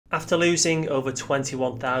After losing over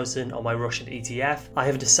 21,000 on my Russian ETF, I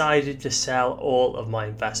have decided to sell all of my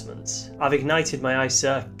investments. I've ignited my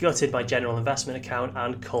ISA, gutted my general investment account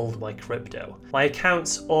and culled my crypto. My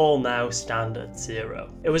accounts all now stand at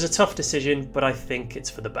zero. It was a tough decision, but I think it's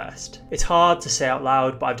for the best. It's hard to say out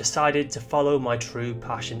loud, but I've decided to follow my true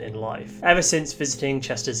passion in life. Ever since visiting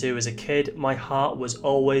Chester Zoo as a kid, my heart was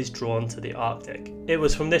always drawn to the Arctic. It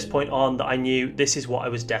was from this point on that I knew this is what I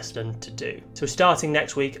was destined to do. So starting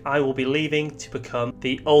next week, I will be leaving to become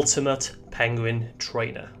the ultimate penguin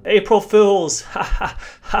trainer. April Fools! Ha ha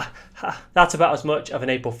ha ha. That's about as much of an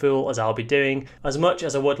April Fool as I'll be doing, as much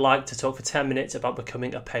as I would like to talk for 10 minutes about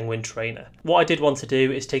becoming a penguin trainer. What I did want to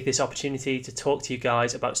do is take this opportunity to talk to you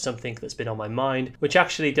guys about something that's been on my mind, which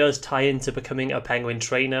actually does tie into becoming a penguin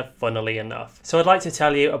trainer, funnily enough. So I'd like to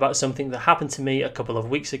tell you about something that happened to me a couple of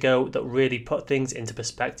weeks ago that really put things into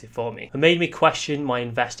perspective for me and made me question my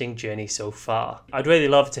investing journey so far. I'd really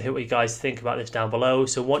love to hear what you guys think about this down below,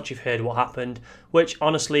 so once you've heard what happened, which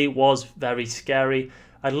honestly was very scary,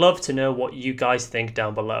 I'd love to know what you guys think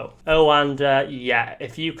down below. Oh, and yeah,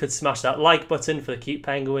 if you could smash that like button for the cute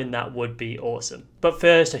penguin, that would be awesome. But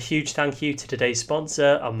first, a huge thank you to today's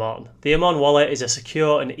sponsor, Amon. The Amon wallet is a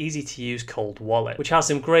secure and easy to use cold wallet, which has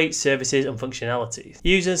some great services and functionalities.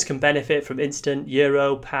 Users can benefit from instant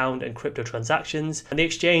euro, pound and crypto transactions, and the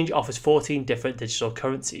exchange offers 14 different digital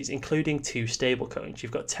currencies, including 2 stablecoins.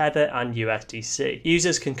 You've got Tether and USDC.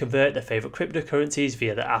 Users can convert their favorite cryptocurrencies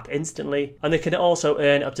via the app instantly, and they can also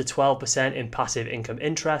earn up to 12% in passive income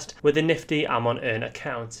interest with the nifty Amon Earn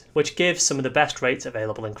account, which gives some of the best rates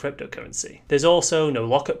available in cryptocurrency. There's also no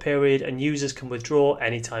lockup period and users can withdraw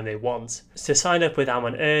anytime they want. To sign up with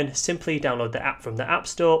Amon Earn, simply download the app from the App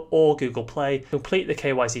Store or Google Play, complete the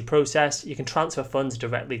KYC process, you can transfer funds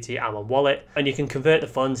directly to your Amon wallet, and you can convert the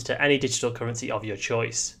funds to any digital currency of your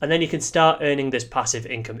choice. And then you can start earning this passive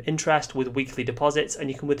income interest with weekly deposits, and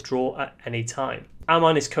you can withdraw at any time.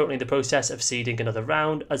 Amon is currently in the process of seeding another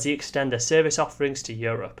round as they extend their service offerings to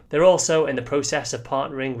Europe. They're also in the process of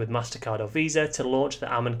partnering with MasterCard or Visa to launch the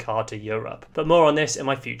Amon card to Europe, but more on this in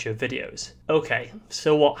my future videos. Okay,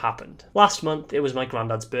 so what happened? Last month it was my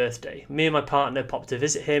granddad's birthday. Me and my partner popped to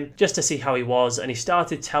visit him just to see how he was, and he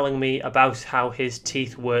started telling me about how his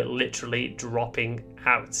teeth were literally dropping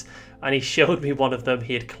out. And he showed me one of them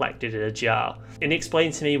he had collected in a jar. And he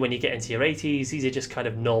explained to me when you get into your 80s, these are just kind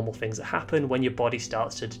of normal things that happen when your body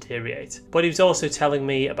starts to deteriorate. But he was also telling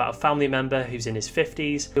me about a family member who's in his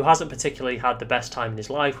 50s, who hasn't particularly had the best time in his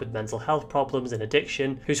life with mental health problems and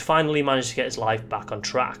addiction, who's finally managed to get his life back on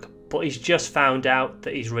track. But he's just found out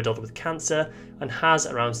that he's riddled with cancer and has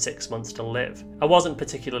around 6 months to live. I wasn't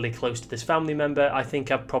particularly close to this family member. I think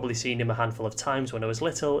I've probably seen him a handful of times when I was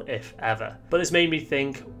little, if ever. But this made me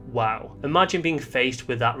think, wow, imagine being faced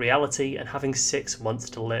with that reality and having 6 months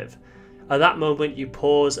to live. At that moment you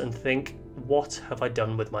pause and think, what have I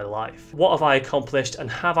done with my life? What have I accomplished, and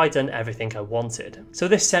have I done everything I wanted? So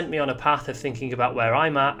this sent me on a path of thinking about where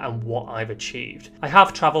I'm at and what I've achieved. I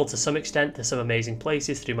have travelled to some extent to some amazing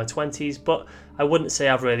places through my 20s, but I wouldn't say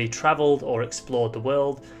I've really travelled or explored the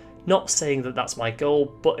world. Not saying that that's my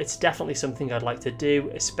goal, but it's definitely something I'd like to do,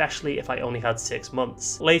 especially if I only had 6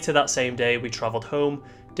 months. Later that same day we travelled home,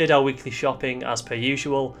 did our weekly shopping as per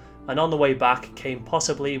usual, and on the way back came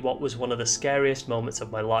possibly what was one of the scariest moments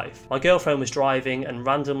of my life. My girlfriend was driving and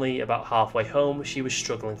randomly about halfway home she was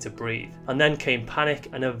struggling to breathe. And then came panic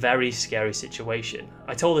and a very scary situation.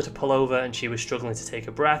 I told her to pull over and she was struggling to take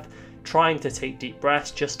a breath, trying to take deep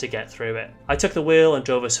breaths just to get through it. I took the wheel and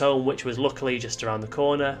drove us home, which was luckily just around the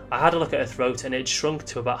corner. I had a look at her throat and it shrunk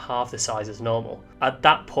to about half the size as normal. At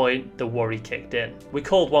that point the worry kicked in. We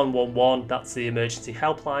called 111, that's the emergency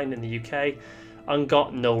helpline in the UK, and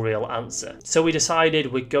got no real answer. So we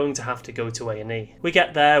decided we're going to have to go to A&E. We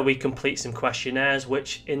get there, we complete some questionnaires,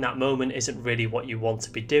 which in that moment isn't really what you want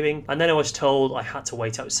to be doing, and then I was told I had to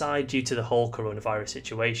wait outside due to the whole coronavirus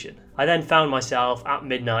situation. I then found myself at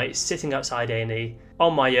midnight sitting outside A&E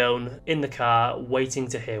on my own in the car waiting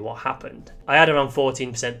to hear what happened. I had around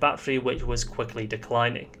 14% battery, which was quickly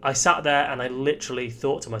declining. I sat there and I literally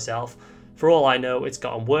thought to myself, for all I know, it's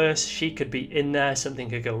gotten worse, she could be in there, something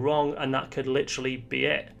could go wrong, and that could literally be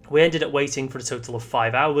it. We ended up waiting for a total of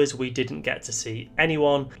 5 hours, we didn't get to see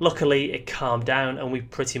anyone. Luckily, it calmed down and we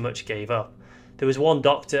pretty much gave up. There was one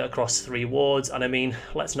doctor across 3 wards, and I mean,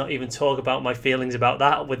 let's not even talk about my feelings about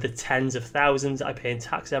that with the tens of thousands I pay in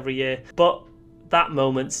tax every year. But that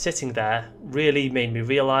moment sitting there really made me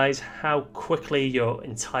realise how quickly your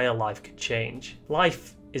entire life could change.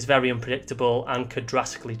 Life is very unpredictable and could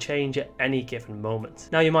drastically change at any given moment.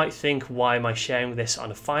 Now you might think, why am I sharing this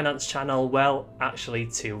on a finance channel? Well, actually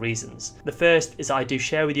 2 reasons. The first is I do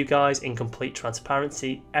share with you guys in complete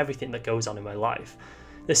transparency everything that goes on in my life.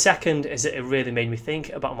 The second is that it really made me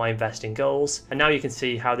think about my investing goals, and now you can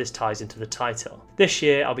see how this ties into the title. This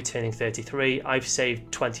year I'll be turning 33, I've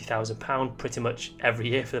saved £20,000 pretty much every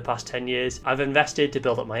year for the past 10 years. I've invested to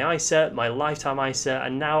build up my ISA, my lifetime ISA,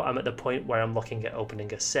 and now I'm at the point where I'm looking at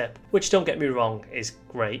opening a SIPP, which, don't get me wrong, is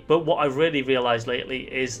great, but what I've really realised lately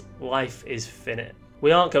is life is finite.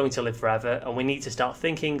 We aren't going to live forever, and we need to start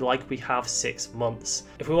thinking like we have 6 months.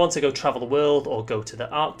 If we want to go travel the world or go to the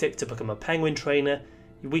Arctic to become a penguin trainer,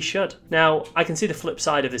 we should. Now, I can see the flip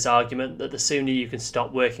side of this argument, that the sooner you can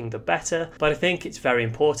stop working the better, but I think it's very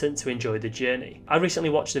important to enjoy the journey. I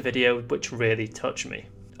recently watched a video which really touched me.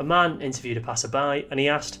 A man interviewed a passerby and he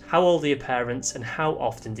asked, "How old are your parents and how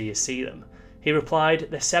often do you see them?" He replied,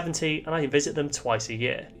 "They're 70 and I visit them twice a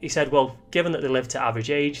year." He said, "Well, given that they live to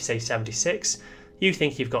average age, say 76, you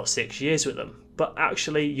think you've got 6 years with them. But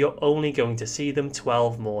actually you're only going to see them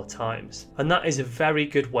 12 more times." And that is a very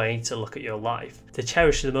good way to look at your life, to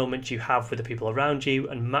cherish the moment you have with the people around you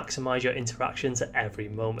and maximise your interactions at every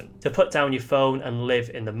moment. To put down your phone and live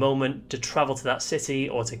in the moment, to travel to that city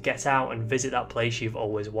or to get out and visit that place you've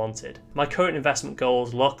always wanted. My current investment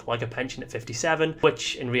goals look like a pension at 57,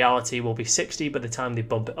 which in reality will be 60 by the time they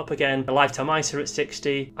bump it up again, a lifetime ISA at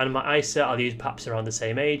 60, and my ISA I'll use perhaps around the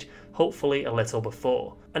same age, hopefully a little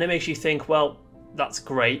before. And it makes you think, well, that's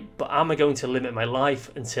great, but am I going to limit my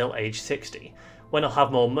life until age 60? When I'll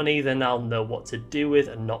have more money, then I'll know what to do with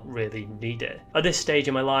and not really need it. At this stage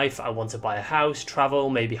in my life, I want to buy a house, travel,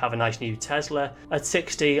 maybe have a nice new Tesla. At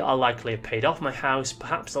 60, I'll likely have paid off my house,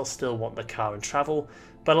 perhaps I'll still want the car and travel,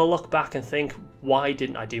 but I'll look back and think, why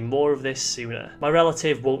didn't I do more of this sooner? My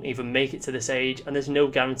relative won't even make it to this age, and there's no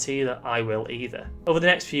guarantee that I will either. Over the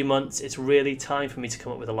next few months, it's really time for me to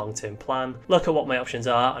come up with a long-term plan, look at what my options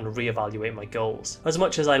are and reevaluate my goals. As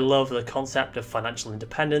much as I love the concept of financial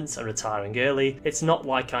independence and retiring early, it's not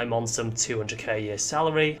like I'm on some 200k a year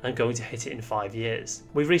salary and going to hit it in 5 years.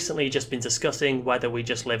 We've recently just been discussing whether we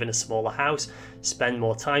just live in a smaller house, spend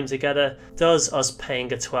more time together. Does us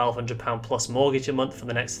paying a £1,200 plus mortgage a month for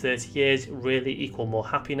the next 30 years really equal more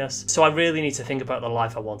happiness? So I really need to think about the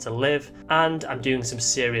life I want to live, and I'm doing some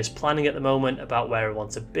serious planning at the moment about where I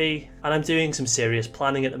want to be,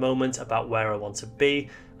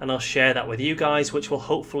 and I'll share that with you guys, which will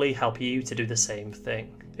hopefully help you to do the same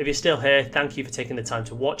thing. If you're still here, thank you for taking the time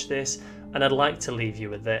to watch this, and I'd like to leave you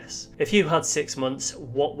with this. If you had 6 months,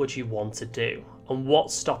 what would you want to do? And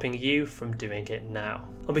what's stopping you from doing it now?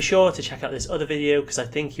 And be sure to check out this other video because I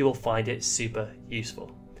think you will find it super useful.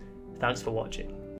 Thanks for watching.